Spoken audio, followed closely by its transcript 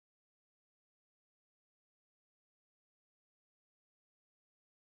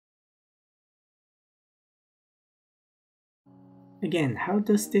Again, how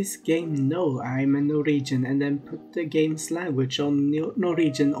does this game know I'm a Norwegian and then put the game's language on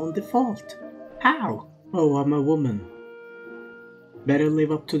Norwegian on default? How? Oh, I'm a woman. Better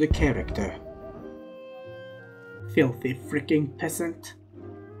live up to the character. Filthy freaking peasant.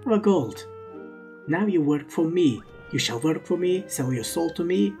 Have a gold. Now you work for me. You shall work for me, sell your soul to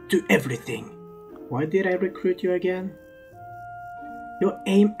me, do everything. Why did I recruit you again? Your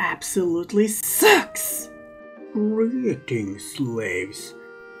aim absolutely sucks! Greetings, slaves.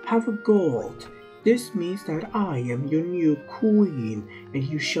 Have a gold. This means that I am your new queen, and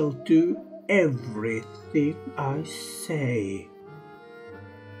you shall do everything I say.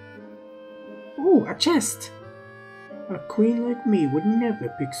 Ooh, a chest! A queen like me would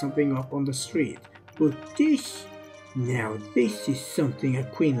never pick something up on the street, but this... Now this is something a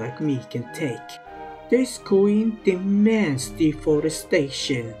queen like me can take. This queen demands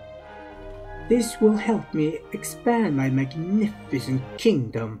deforestation. This will help me expand my magnificent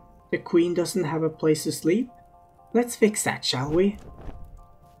kingdom. The queen doesn't have a place to sleep? Let's fix that, shall we?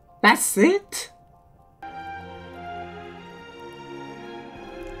 That's it?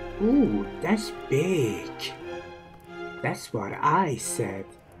 Ooh, that's big. That's what I said.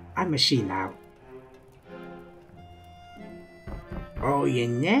 I'm a she now. Oh yeah,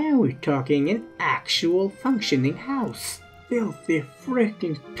 now we're talking an actual functioning house. Filthy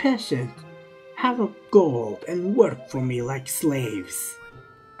freaking peasant. Have a gold and work for me like slaves.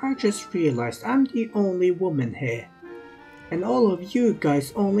 I just realized I'm the only woman here. And all of you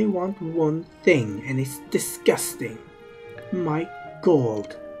guys only want one thing, and it's disgusting. My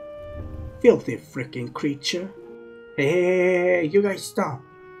gold. Filthy freaking creature. Hey, you guys stop.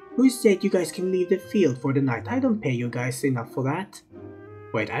 Who said you guys can leave the field for the night? I don't pay you guys enough for that.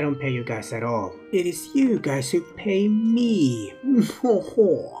 Wait, I don't pay you guys at all. It is you guys who pay me.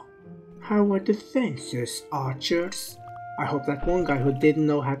 How are defenses, archers? I hope that one guy who didn't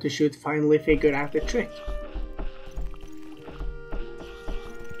know how to shoot finally figured out the trick.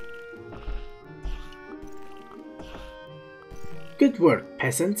 Good work,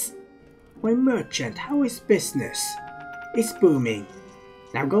 peasants. My merchant, how is business? It's booming.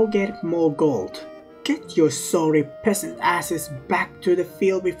 Now go get more gold. Get your sorry peasant asses back to the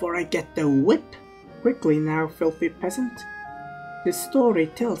field before I get the whip. Quickly now, filthy peasant. The story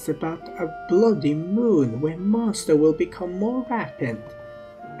tells about a bloody moon where monster will become more rampant.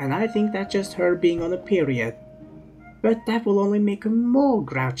 And I think that's just her being on a period. But that will only make her more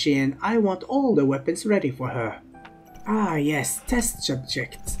grouchy, and I want all the weapons ready for her. Ah yes, test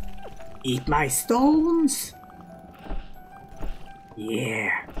subject. Eat my stones?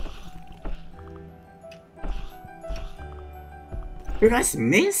 Yeah. You guys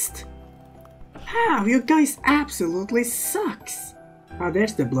missed? How? You guys absolutely sucks. Ah,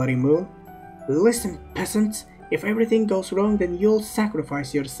 there's the bloody moon. Listen, peasants, if everything goes wrong, then you'll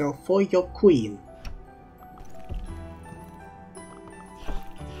sacrifice yourself for your queen.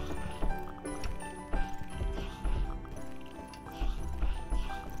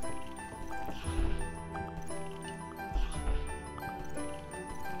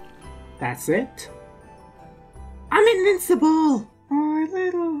 That's it? I'm invincible! My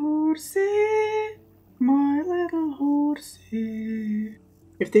little horsey, my little horsey.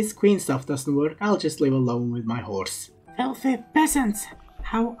 If this queen stuff doesn't work, I'll just live alone with my horse. Filthy peasants!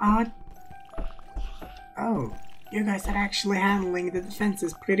 How odd. Oh, you guys are actually handling the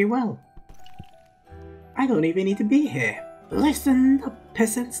defenses pretty well. I don't even need to be here. Listen up,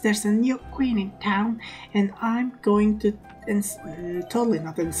 peasants, there's a new queen in town, and I'm going to totally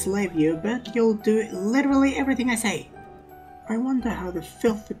not enslave you, but you'll do literally everything I say. I wonder how the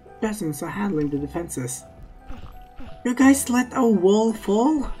filthy peasants are handling the defenses. You guys let a wall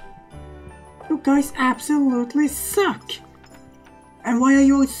fall? You guys absolutely suck! And why are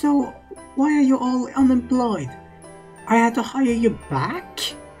you all unemployed? I had to hire you back?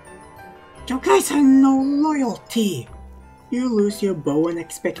 You guys have no loyalty! You lose your bow and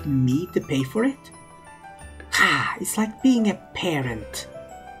expect me to pay for it? Ah, it's like being a parent.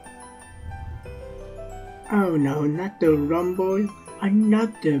 Oh no, not the rumble,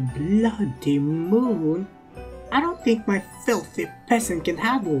 another bloody moon. I don't think my filthy peasant can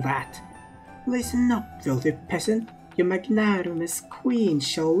handle that. Listen up, filthy peasant. Your magnanimous queen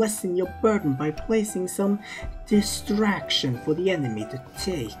shall lessen your burden by placing some distraction for the enemy to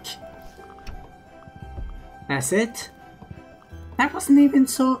take. That's it? That wasn't even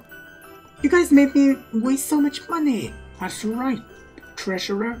so... You guys made me waste so much money. That's right,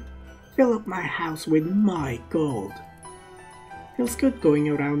 treasurer. Fill up my house with my gold. Feels good going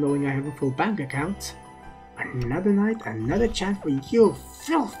around knowing I have a full bank account. Another night, another chance for you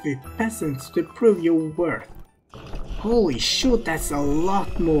filthy peasants to prove your worth. Holy shoot, that's a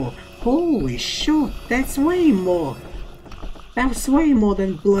lot more. Holy shoot, that's way more. That's way more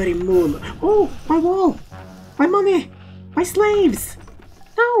than bloody moon. Oh, my wall! My money! My slaves!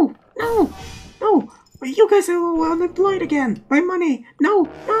 No! No! No! You guys are all unemployed again! My money! No!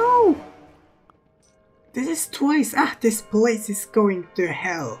 No! This is twice. This place is going to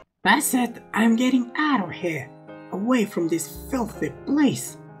hell. That's it. I'm getting out of here. Away from this filthy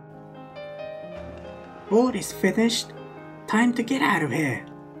place. Board is finished. Time to get out of here.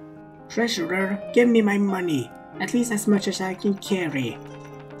 Treasurer, give me my money. At least as much as I can carry.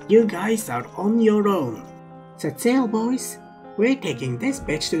 You guys are on your own. Set sail, boys. We're taking this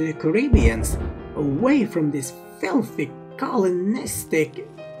bitch to the Caribbeans. Away from this filthy, colonistic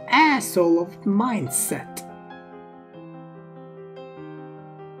asshole of mindset.